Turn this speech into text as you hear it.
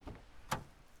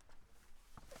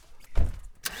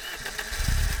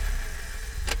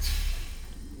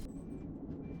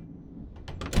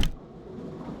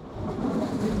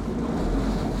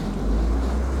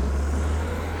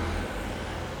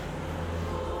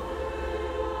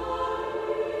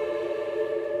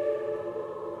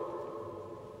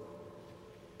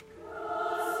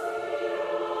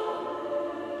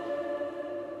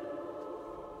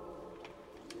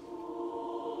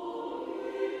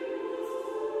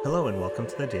Hello and welcome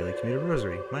to the Daily Commuter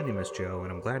Rosary. My name is Joe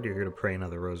and I'm glad you're here to pray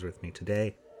another rosary with me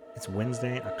today. It's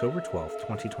Wednesday, October 12th,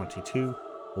 2022.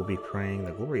 We'll be praying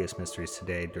the glorious mysteries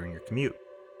today during your commute.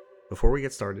 Before we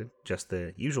get started, just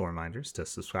the usual reminders to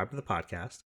subscribe to the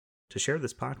podcast, to share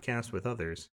this podcast with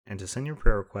others, and to send your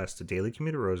prayer requests to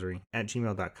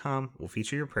dailycommuterrosary@gmail.com. We'll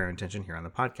feature your prayer intention here on the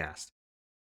podcast.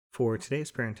 For today's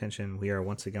prayer intention, we are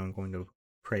once again going to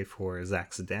pray for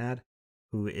Zach's dad,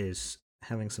 who is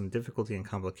having some difficulty and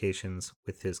complications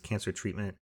with his cancer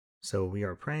treatment. So we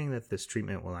are praying that this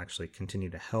treatment will actually continue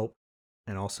to help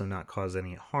and also not cause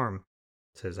any harm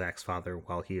to Zach's father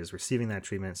while he is receiving that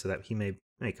treatment, so that he may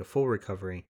make a full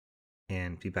recovery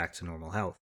and be back to normal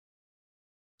health.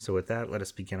 So with that, let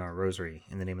us begin our rosary.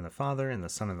 In the name of the Father, and the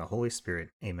Son, and the Holy Spirit.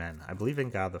 Amen. I believe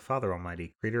in God, the Father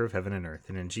Almighty, creator of heaven and earth,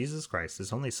 and in Jesus Christ,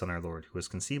 his only Son, our Lord, who was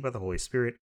conceived by the Holy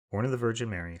Spirit, born of the Virgin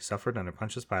Mary, suffered under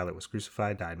Pontius Pilate, was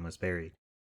crucified, died, and was buried.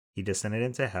 He descended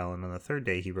into hell, and on the third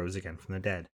day he rose again from the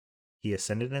dead. He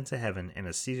ascended into heaven, and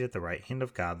is seated at the right hand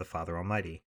of God, the Father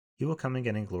Almighty. He will come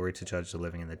again in glory to judge the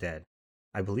living and the dead.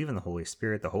 I believe in the Holy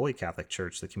Spirit, the Holy Catholic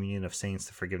Church, the communion of saints,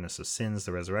 the forgiveness of sins,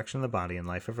 the resurrection of the body, and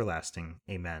life everlasting.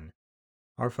 Amen.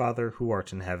 Our Father, who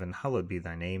art in heaven, hallowed be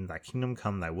thy name. Thy kingdom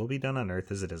come, thy will be done on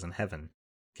earth as it is in heaven.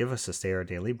 Give us this day our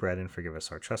daily bread, and forgive us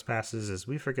our trespasses, as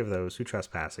we forgive those who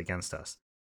trespass against us.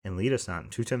 And lead us not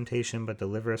into temptation, but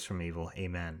deliver us from evil.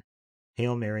 Amen.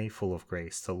 Hail Mary, full of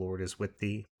grace, the Lord is with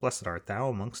thee. Blessed art thou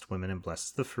amongst women, and blessed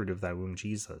is the fruit of thy womb,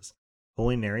 Jesus.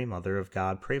 Holy Mary, Mother of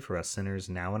God, pray for us sinners,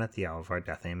 now and at the hour of our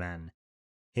death. Amen.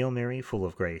 Hail Mary, full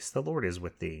of grace, the Lord is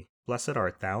with thee. Blessed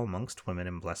art thou amongst women,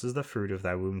 and blessed is the fruit of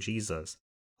thy womb, Jesus.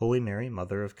 Holy Mary,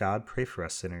 Mother of God, pray for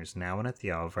us sinners, now and at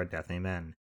the hour of our death.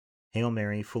 Amen. Hail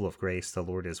Mary, full of grace, the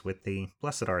Lord is with thee.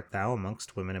 Blessed art thou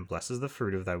amongst women, and blessed is the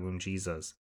fruit of thy womb,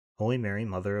 Jesus. Holy Mary,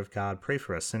 Mother of God, pray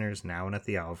for us sinners, now and at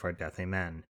the hour of our death.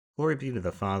 Amen. Glory be to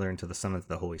the Father, and to the Son, and to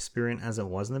the Holy Spirit, as it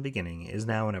was in the beginning, is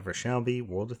now, and ever shall be,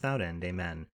 world without end.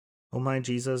 Amen. O my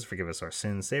Jesus, forgive us our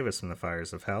sins, save us from the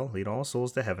fires of hell, lead all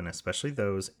souls to heaven, especially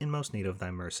those in most need of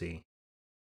thy mercy.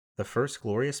 The first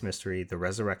glorious mystery, the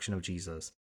resurrection of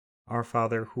Jesus. Our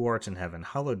Father, who art in heaven,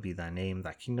 hallowed be thy name.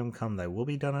 Thy kingdom come, thy will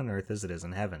be done on earth as it is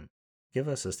in heaven. Give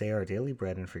us this day our daily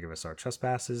bread, and forgive us our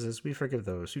trespasses, as we forgive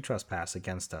those who trespass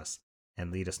against us.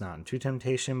 And lead us not into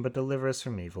temptation, but deliver us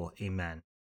from evil. Amen.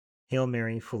 Hail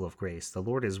Mary, full of grace, the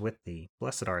Lord is with thee.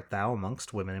 Blessed art thou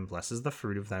amongst women, and blessed is the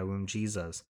fruit of thy womb,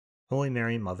 Jesus. Holy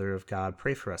Mary, Mother of God,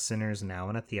 pray for us sinners, now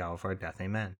and at the hour of our death.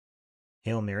 Amen.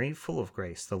 Hail Mary, full of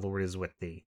grace, the Lord is with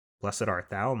thee. Blessed art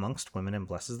thou amongst women, and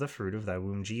blessed is the fruit of thy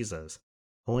womb, Jesus.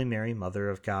 Holy Mary, Mother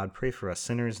of God, pray for us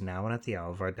sinners, now and at the hour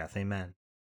of our death. Amen.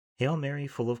 Hail Mary,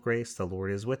 full of grace, the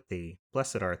Lord is with thee.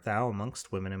 Blessed art thou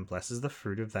amongst women, and blessed is the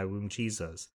fruit of thy womb,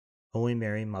 Jesus. Holy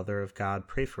Mary, Mother of God,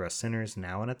 pray for us sinners,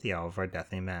 now and at the hour of our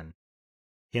death. Amen.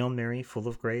 Hail Mary, full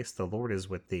of grace, the Lord is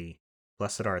with thee.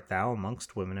 Blessed art thou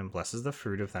amongst women, and blessed is the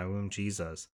fruit of thy womb,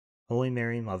 Jesus. Holy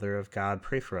Mary, Mother of God,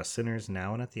 pray for us sinners,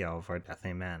 now and at the hour of our death.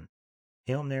 Amen.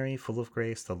 Hail Mary, full of grace,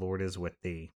 the Lord is with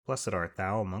thee. Blessed art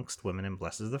thou amongst women, and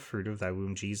blessed is the fruit of thy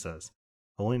womb, Jesus.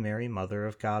 Holy Mary, Mother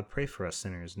of God, pray for us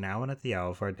sinners, now and at the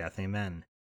hour of our death. Amen.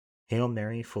 Hail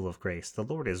Mary, full of grace, the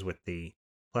Lord is with thee.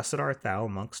 Blessed art thou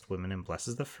amongst women, and blessed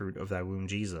is the fruit of thy womb,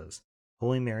 Jesus.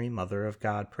 Holy Mary, Mother of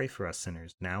God, pray for us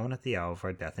sinners, now and at the hour of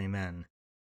our death. Amen.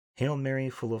 Hail Mary,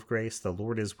 full of grace, the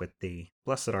Lord is with thee.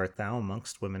 Blessed art thou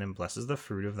amongst women, and blessed is the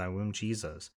fruit of thy womb,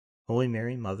 Jesus. Holy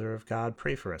Mary, Mother of God,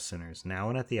 pray for us sinners, now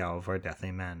and at the hour of our death.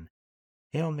 Amen.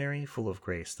 Hail Mary, full of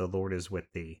grace, the Lord is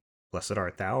with thee. Blessed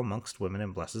art thou amongst women,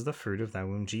 and blessed is the fruit of thy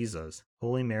womb, Jesus.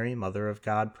 Holy Mary, Mother of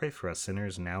God, pray for us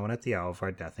sinners, now and at the hour of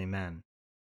our death. Amen.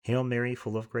 Hail Mary,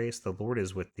 full of grace, the Lord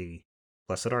is with thee.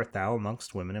 Blessed art thou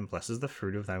amongst women, and blessed is the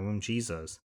fruit of thy womb,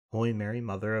 Jesus. Holy Mary,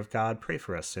 Mother of God, pray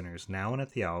for us sinners, now and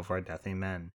at the hour of our death.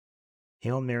 Amen.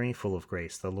 Hail Mary, full of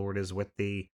grace, the Lord is with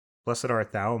thee. Blessed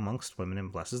art thou amongst women,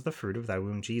 and blessed is the fruit of thy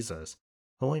womb, Jesus.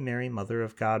 Holy Mary, Mother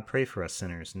of God, pray for us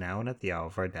sinners, now and at the hour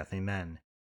of our death. Amen.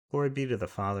 Glory be to the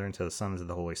Father, and to the Son, and to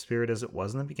the Holy Spirit, as it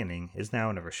was in the beginning, is now,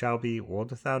 and ever shall be, world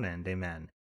without end.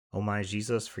 Amen. O my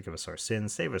Jesus, forgive us our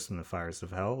sins, save us from the fires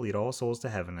of hell, lead all souls to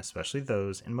heaven, especially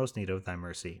those in most need of thy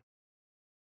mercy.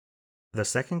 The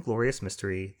second glorious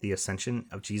mystery, the Ascension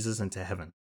of Jesus into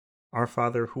heaven. Our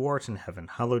Father, who art in heaven,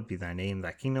 hallowed be thy name.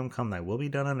 Thy kingdom come, thy will be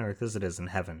done on earth as it is in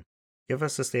heaven. Give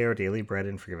us this day our daily bread,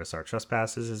 and forgive us our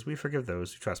trespasses, as we forgive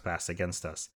those who trespass against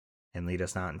us. And lead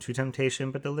us not into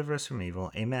temptation, but deliver us from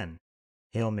evil. Amen.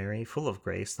 Hail Mary, full of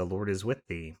grace, the Lord is with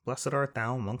thee. Blessed art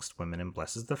thou amongst women, and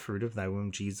blessed is the fruit of thy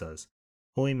womb, Jesus.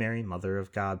 Holy Mary, Mother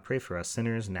of God, pray for us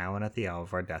sinners, now and at the hour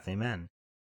of our death. Amen.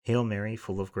 Hail Mary,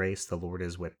 full of grace, the Lord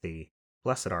is with thee.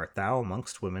 Blessed art thou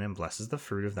amongst women, and blessed is the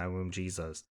fruit of thy womb,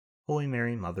 Jesus. Holy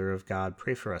Mary, Mother of God,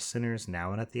 pray for us sinners,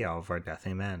 now and at the hour of our death.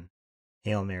 Amen.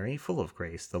 Hail Mary, full of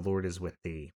grace, the Lord is with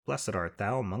thee. Blessed art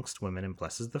thou amongst women, and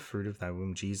blessed is the fruit of thy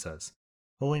womb, Jesus.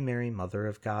 Holy Mary, Mother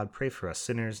of God, pray for us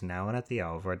sinners, now and at the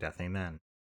hour of our death. Amen.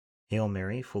 Hail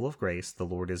Mary, full of grace, the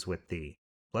Lord is with thee.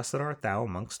 Blessed art thou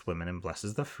amongst women, and blessed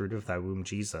is the fruit of thy womb,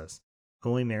 Jesus.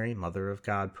 Holy Mary, Mother of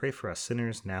God, pray for us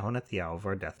sinners, now and at the hour of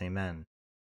our death. Amen.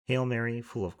 Hail Mary,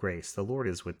 full of grace, the Lord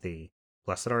is with thee.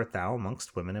 Blessed art thou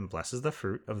amongst women, and blessed is the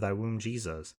fruit of thy womb,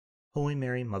 Jesus. Holy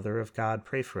Mary, Mother of God,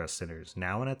 pray for us sinners,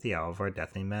 now and at the hour of our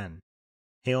death. Amen.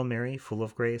 Hail Mary, full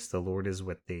of grace, the Lord is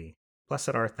with thee.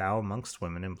 Blessed art thou amongst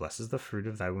women, and blessed is the fruit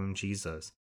of thy womb,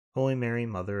 Jesus. Holy Mary,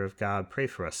 Mother of God, pray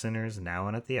for us sinners, now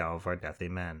and at the hour of our death.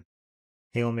 Amen.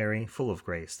 Hail Mary, full of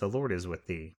grace, the Lord is with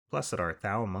thee. Blessed art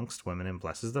thou amongst women, and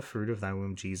blessed is the fruit of thy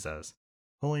womb, Jesus.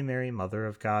 Holy Mary, Mother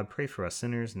of God, pray for us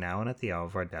sinners, now and at the hour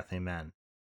of our death. Amen.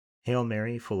 Hail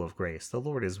Mary, full of grace, the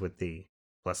Lord is with thee.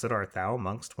 Blessed art thou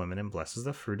amongst women, and blessed is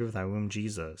the fruit of thy womb,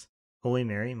 Jesus. Holy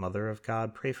Mary, Mother of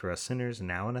God, pray for us sinners,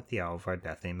 now and at the hour of our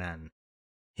death. Amen.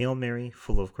 Hail Mary,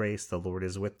 full of grace, the Lord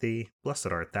is with thee. Blessed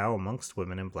art thou amongst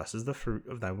women, and blessed is the fruit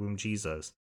of thy womb,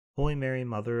 Jesus. Holy Mary,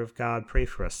 Mother of God, pray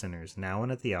for us sinners, now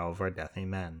and at the hour of our death.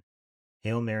 Amen.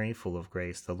 Hail Mary, full of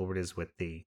grace, the Lord is with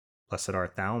thee. Blessed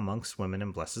art thou amongst women,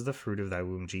 and blessed is the fruit of thy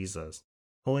womb, Jesus.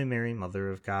 Holy Mary, Mother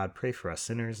of God, pray for us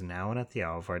sinners, now and at the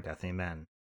hour of our death. Amen.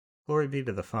 Glory be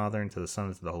to the Father, and to the Son,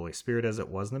 and to the Holy Spirit, as it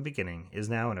was in the beginning, is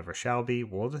now, and ever shall be,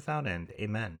 world without end.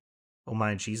 Amen. O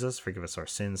my Jesus, forgive us our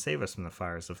sins, save us from the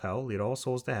fires of hell, lead all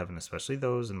souls to heaven, especially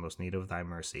those in most need of thy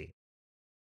mercy.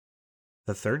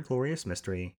 The third glorious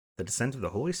mystery, the descent of the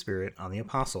Holy Spirit on the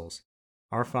Apostles.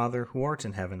 Our Father, who art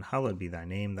in heaven, hallowed be thy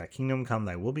name. Thy kingdom come,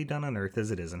 thy will be done on earth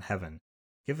as it is in heaven.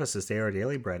 Give us this day our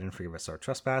daily bread, and forgive us our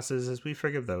trespasses, as we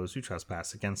forgive those who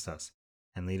trespass against us.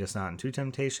 And lead us not into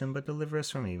temptation, but deliver us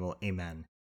from evil. Amen.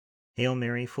 Hail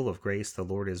Mary, full of grace, the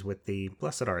Lord is with thee.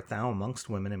 Blessed art thou amongst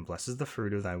women, and blessed is the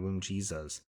fruit of thy womb,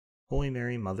 Jesus. Holy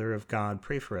Mary, Mother of God,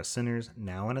 pray for us sinners,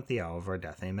 now and at the hour of our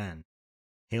death. Amen.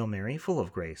 Hail Mary, full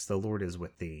of grace, the Lord is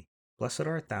with thee. Blessed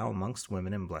art thou amongst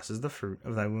women, and blessed is the fruit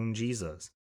of thy womb, Jesus.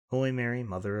 Holy Mary,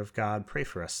 Mother of God, pray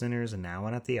for us sinners, now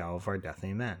and at the hour of our death.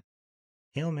 Amen.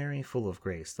 Hail Mary, full of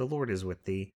grace, the Lord is with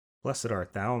thee. Blessed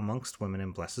art thou amongst women,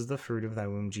 and blessed is the fruit of thy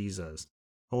womb, Jesus.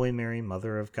 Holy Mary,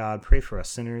 Mother of God, pray for us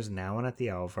sinners, now and at the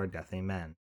hour of our death.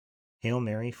 Amen. Hail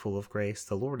Mary, full of grace,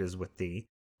 the Lord is with thee.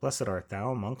 Blessed art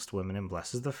thou amongst women, and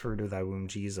blessed is the fruit of thy womb,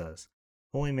 Jesus.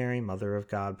 Holy Mary, Mother of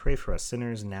God, pray for us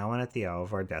sinners, now and at the hour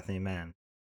of our death. Amen.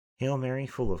 Hail Mary,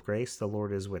 full of grace, the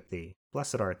Lord is with thee.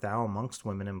 Blessed art thou amongst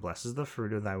women, and blessed is the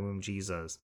fruit of thy womb,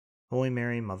 Jesus. Holy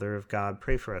Mary, Mother of God,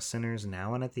 pray for us sinners,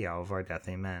 now and at the hour of our death.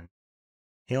 Amen.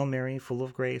 Hail Mary, full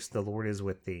of grace, the Lord is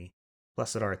with thee.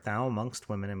 Blessed art thou amongst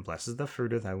women, and blessed is the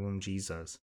fruit of thy womb,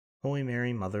 Jesus. Holy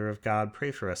Mary, Mother of God,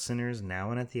 pray for us sinners,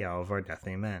 now and at the hour of our death.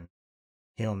 Amen.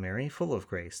 Hail Mary, full of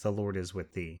grace, the Lord is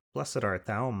with thee. Blessed art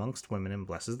thou amongst women, and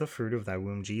blessed is the fruit of thy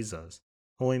womb, Jesus.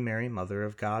 Holy Mary, Mother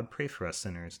of God, pray for us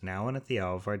sinners, now and at the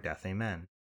hour of our death. Amen.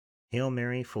 Hail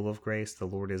Mary, full of grace, the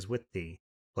Lord is with thee.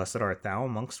 Blessed art thou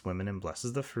amongst women, and blessed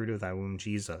is the fruit of thy womb,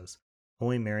 Jesus.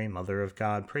 Holy Mary, Mother of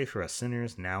God, pray for us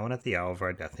sinners, now and at the hour of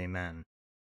our death. Amen.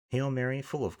 Hail Mary,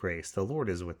 full of grace, the Lord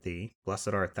is with thee. Blessed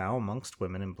art thou amongst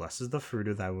women, and blessed is the fruit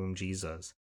of thy womb,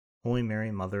 Jesus. Holy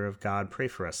Mary, Mother of God, pray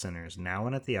for us sinners, now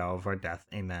and at the hour of our death.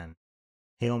 Amen.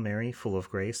 Hail Mary, full of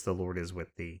grace, the Lord is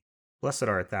with thee. Blessed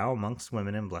art thou amongst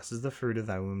women, and blessed is the fruit of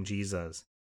thy womb, Jesus.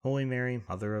 Holy Mary,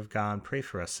 Mother of God, pray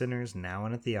for us sinners, now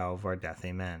and at the hour of our death.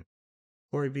 Amen.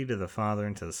 Glory be to the Father,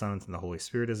 and to the Son, and to the Holy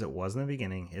Spirit, as it was in the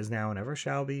beginning, is now, and ever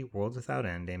shall be, world without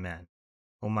end. Amen.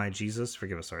 O my Jesus,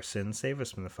 forgive us our sins, save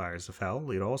us from the fires of hell,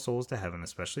 lead all souls to heaven,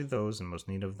 especially those in most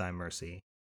need of thy mercy.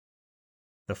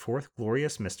 The fourth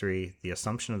glorious mystery, the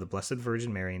Assumption of the Blessed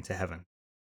Virgin Mary into heaven.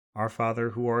 Our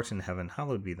Father, who art in heaven,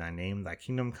 hallowed be thy name. Thy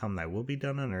kingdom come, thy will be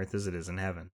done on earth as it is in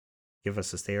heaven. Give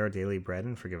us this day our daily bread,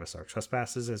 and forgive us our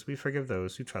trespasses, as we forgive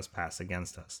those who trespass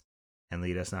against us. And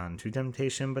lead us not into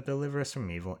temptation, but deliver us from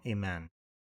evil. Amen.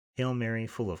 Hail Mary,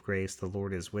 full of grace, the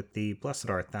Lord is with thee. Blessed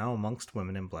art thou amongst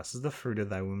women, and blessed is the fruit of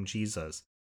thy womb, Jesus.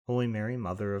 Holy Mary,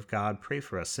 Mother of God, pray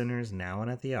for us sinners, now and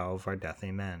at the hour of our death.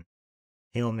 Amen.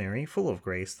 Hail Mary, full of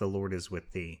grace, the Lord is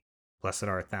with thee. Blessed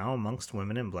art thou amongst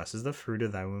women, and blessed is the fruit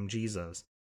of thy womb, Jesus.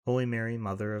 Holy Mary,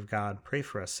 Mother of God, pray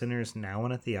for us sinners, now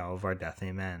and at the hour of our death.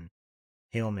 Amen.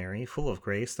 Hail Mary, full of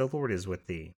grace, the Lord is with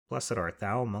thee. Blessed art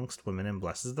thou amongst women, and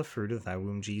blessed is the fruit of thy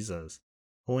womb, Jesus.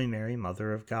 Holy Mary,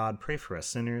 Mother of God, pray for us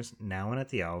sinners, now and at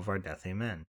the hour of our death.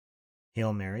 Amen.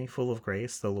 Hail Mary, full of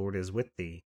grace, the Lord is with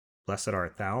thee. Blessed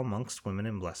art thou amongst women,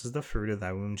 and blessed is the fruit of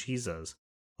thy womb, Jesus.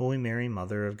 Holy Mary,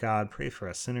 Mother of God, pray for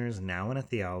us sinners, now and at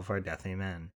the hour of our death.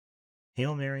 Amen.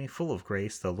 Hail Mary, full of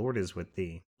grace, the Lord is with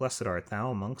thee. Blessed art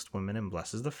thou amongst women, and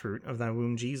blessed is the fruit of thy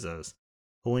womb, Jesus.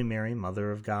 Holy Mary,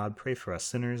 Mother of God, pray for us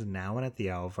sinners, now and at the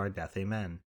hour of our death.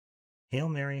 Amen. Hail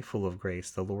Mary, full of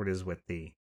grace, the Lord is with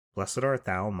thee. Blessed art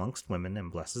thou amongst women,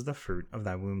 and blessed is the fruit of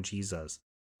thy womb, Jesus.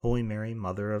 Holy Mary,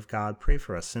 Mother of God, pray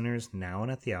for us sinners, now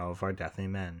and at the hour of our death.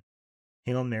 Amen.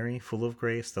 Hail Mary, full of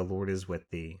grace, the Lord is with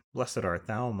thee. Blessed art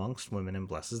thou amongst women, and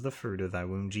blessed is the fruit of thy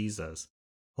womb, Jesus.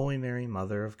 Holy Mary,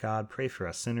 Mother of God, pray for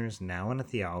us sinners, now and at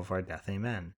the hour of our death.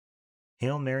 Amen.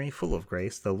 Hail Mary, full of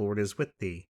grace, the Lord is with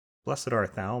thee. Blessed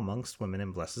art thou amongst women,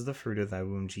 and blessed is the fruit of thy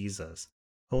womb, Jesus.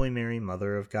 Holy Mary,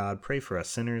 Mother of God, pray for us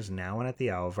sinners, now and at the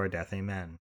hour of our death.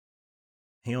 Amen.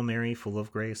 Hail Mary, full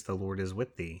of grace, the Lord is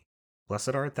with thee.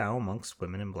 Blessed art thou amongst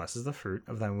women, and blessed is the fruit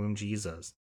of thy womb,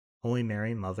 Jesus. Holy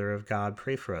Mary, Mother of God,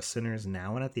 pray for us sinners,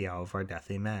 now and at the hour of our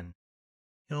death. Amen.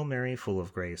 Hail Mary, full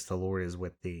of grace, the Lord is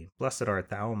with thee. Blessed art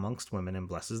thou amongst women, and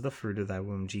blessed is the fruit of thy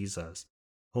womb, Jesus.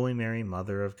 Holy Mary,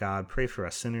 Mother of God, pray for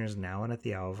us sinners, now and at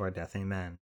the hour of our death.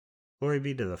 Amen. Glory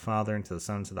be to the Father, and to the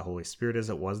Son, and to the Holy Spirit, as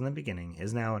it was in the beginning,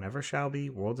 is now, and ever shall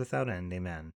be, world without end.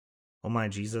 Amen. O my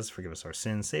Jesus, forgive us our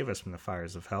sins, save us from the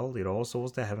fires of hell, lead all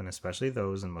souls to heaven, especially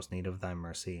those in most need of thy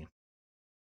mercy.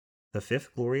 The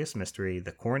fifth glorious mystery,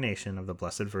 the coronation of the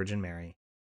Blessed Virgin Mary.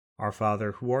 Our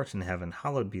Father, who art in heaven,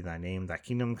 hallowed be thy name. Thy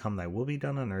kingdom come, thy will be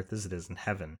done on earth as it is in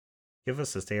heaven. Give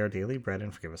us this day our daily bread,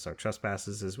 and forgive us our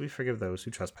trespasses, as we forgive those who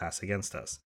trespass against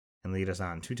us. And lead us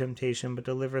not into temptation, but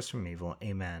deliver us from evil.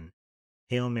 Amen.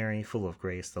 Hail Mary, full of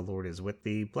grace, the Lord is with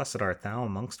thee. Blessed art thou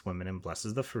amongst women, and blessed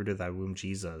is the fruit of thy womb,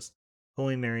 Jesus.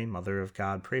 Holy Mary, Mother of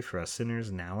God, pray for us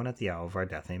sinners, now and at the hour of our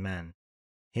death. Amen.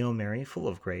 Hail Mary, full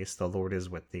of grace, the Lord is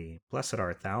with thee. Blessed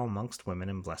art thou amongst women,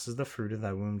 and blessed is the fruit of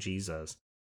thy womb, Jesus.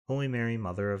 Holy Mary,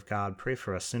 Mother of God, pray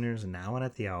for us sinners, now and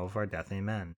at the hour of our death.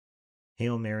 Amen.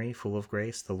 Hail Mary, full of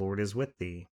grace, the Lord is with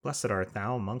thee. Blessed art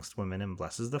thou amongst women, and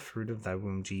blessed is the fruit of thy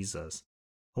womb, Jesus.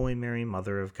 Holy Mary,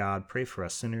 Mother of God, pray for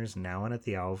us sinners, now and at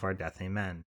the hour of our death.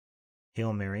 Amen.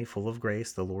 Hail Mary, full of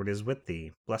grace, the Lord is with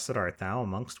thee. Blessed art thou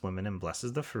amongst women, and blessed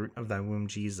is the fruit of thy womb,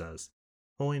 Jesus.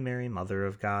 Holy Mary, Mother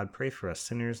of God, pray for us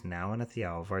sinners, now and at the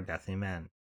hour of our death. Amen.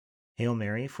 Hail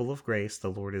Mary, full of grace, the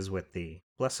Lord is with thee.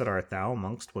 Blessed art thou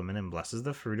amongst women, and blessed is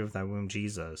the fruit of thy womb,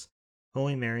 Jesus.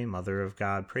 Holy Mary, Mother of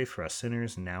God, pray for us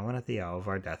sinners, now and at the hour of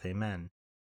our death. Amen.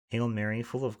 Hail Mary,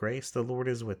 full of grace, the Lord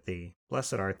is with thee.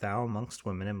 Blessed art thou amongst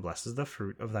women, and blessed is the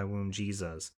fruit of thy womb,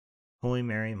 Jesus. Holy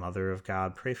Mary, Mother of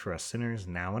God, pray for us sinners,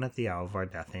 now and at the hour of our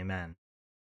death. Amen.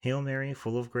 Hail Mary,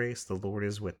 full of grace, the Lord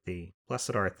is with thee.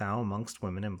 Blessed art thou amongst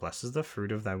women, and blessed is the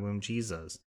fruit of thy womb,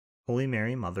 Jesus. Holy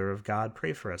Mary, Mother of God,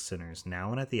 pray for us sinners,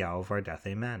 now and at the hour of our death.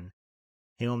 Amen.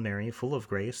 Hail Mary, full of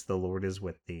grace, the Lord is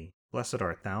with thee. Blessed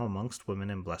art thou amongst women,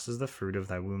 and blessed is the fruit of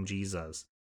thy womb, Jesus.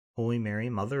 Holy Mary,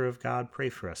 Mother of God, pray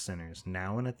for us sinners,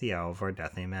 now and at the hour of our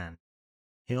death. Amen.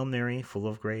 Hail Mary, full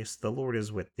of grace, the Lord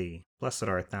is with thee. Blessed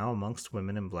art thou amongst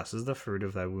women, and blessed is the fruit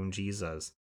of thy womb,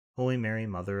 Jesus. Holy Mary,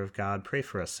 Mother of God, pray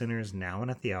for us sinners, now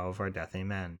and at the hour of our death.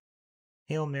 Amen.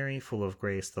 Hail Mary, full of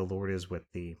grace, the Lord is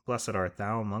with thee. Blessed art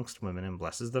thou amongst women, and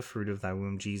blessed is the fruit of thy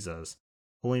womb, Jesus.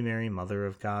 Holy Mary, Mother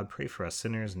of God, pray for us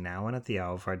sinners, now and at the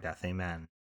hour of our death. Amen.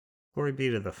 Glory be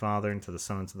to the Father, and to the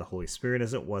Son, and to the Holy Spirit,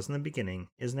 as it was in the beginning,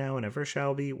 is now, and ever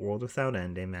shall be, world without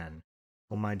end. Amen.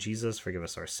 O my Jesus, forgive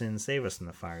us our sins, save us from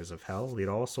the fires of hell, lead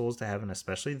all souls to heaven,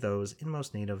 especially those in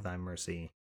most need of thy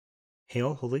mercy.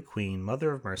 Hail, Holy Queen,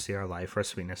 Mother of mercy, our life, our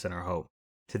sweetness, and our hope.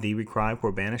 To thee we cry,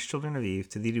 poor banished children of Eve,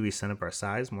 to thee do we send up our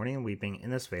sighs, mourning and weeping, in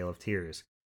this vale of tears.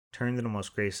 Turn to the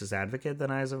most gracious advocate,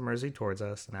 thine eyes of mercy towards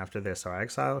us, and after this our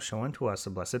exile, show unto us the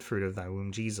blessed fruit of thy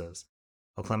womb, Jesus.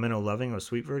 O clement, O loving, O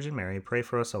sweet Virgin Mary, pray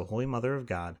for us, O Holy Mother of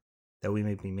God, that we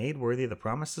may be made worthy of the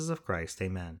promises of Christ.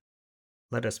 Amen.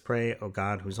 Let us pray, O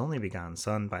God, whose only begotten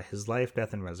Son, by his life,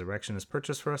 death, and resurrection, has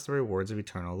purchased for us the rewards of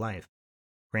eternal life.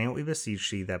 Grant, we beseech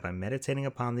thee, that by meditating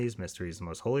upon these mysteries, the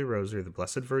most holy rosary of the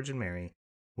Blessed Virgin Mary,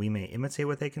 we may imitate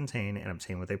what they contain and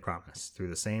obtain what they promise. Through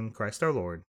the same Christ our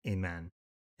Lord. Amen.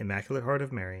 Immaculate Heart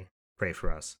of Mary, pray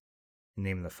for us. In the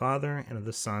name of the Father, and of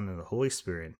the Son, and of the Holy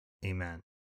Spirit. Amen.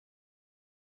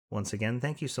 Once again,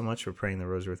 thank you so much for praying the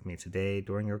rosary with me today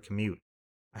during your commute.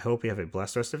 I hope you have a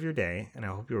blessed rest of your day, and I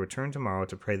hope you'll return tomorrow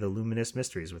to pray the luminous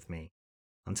mysteries with me.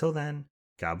 Until then,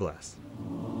 God bless.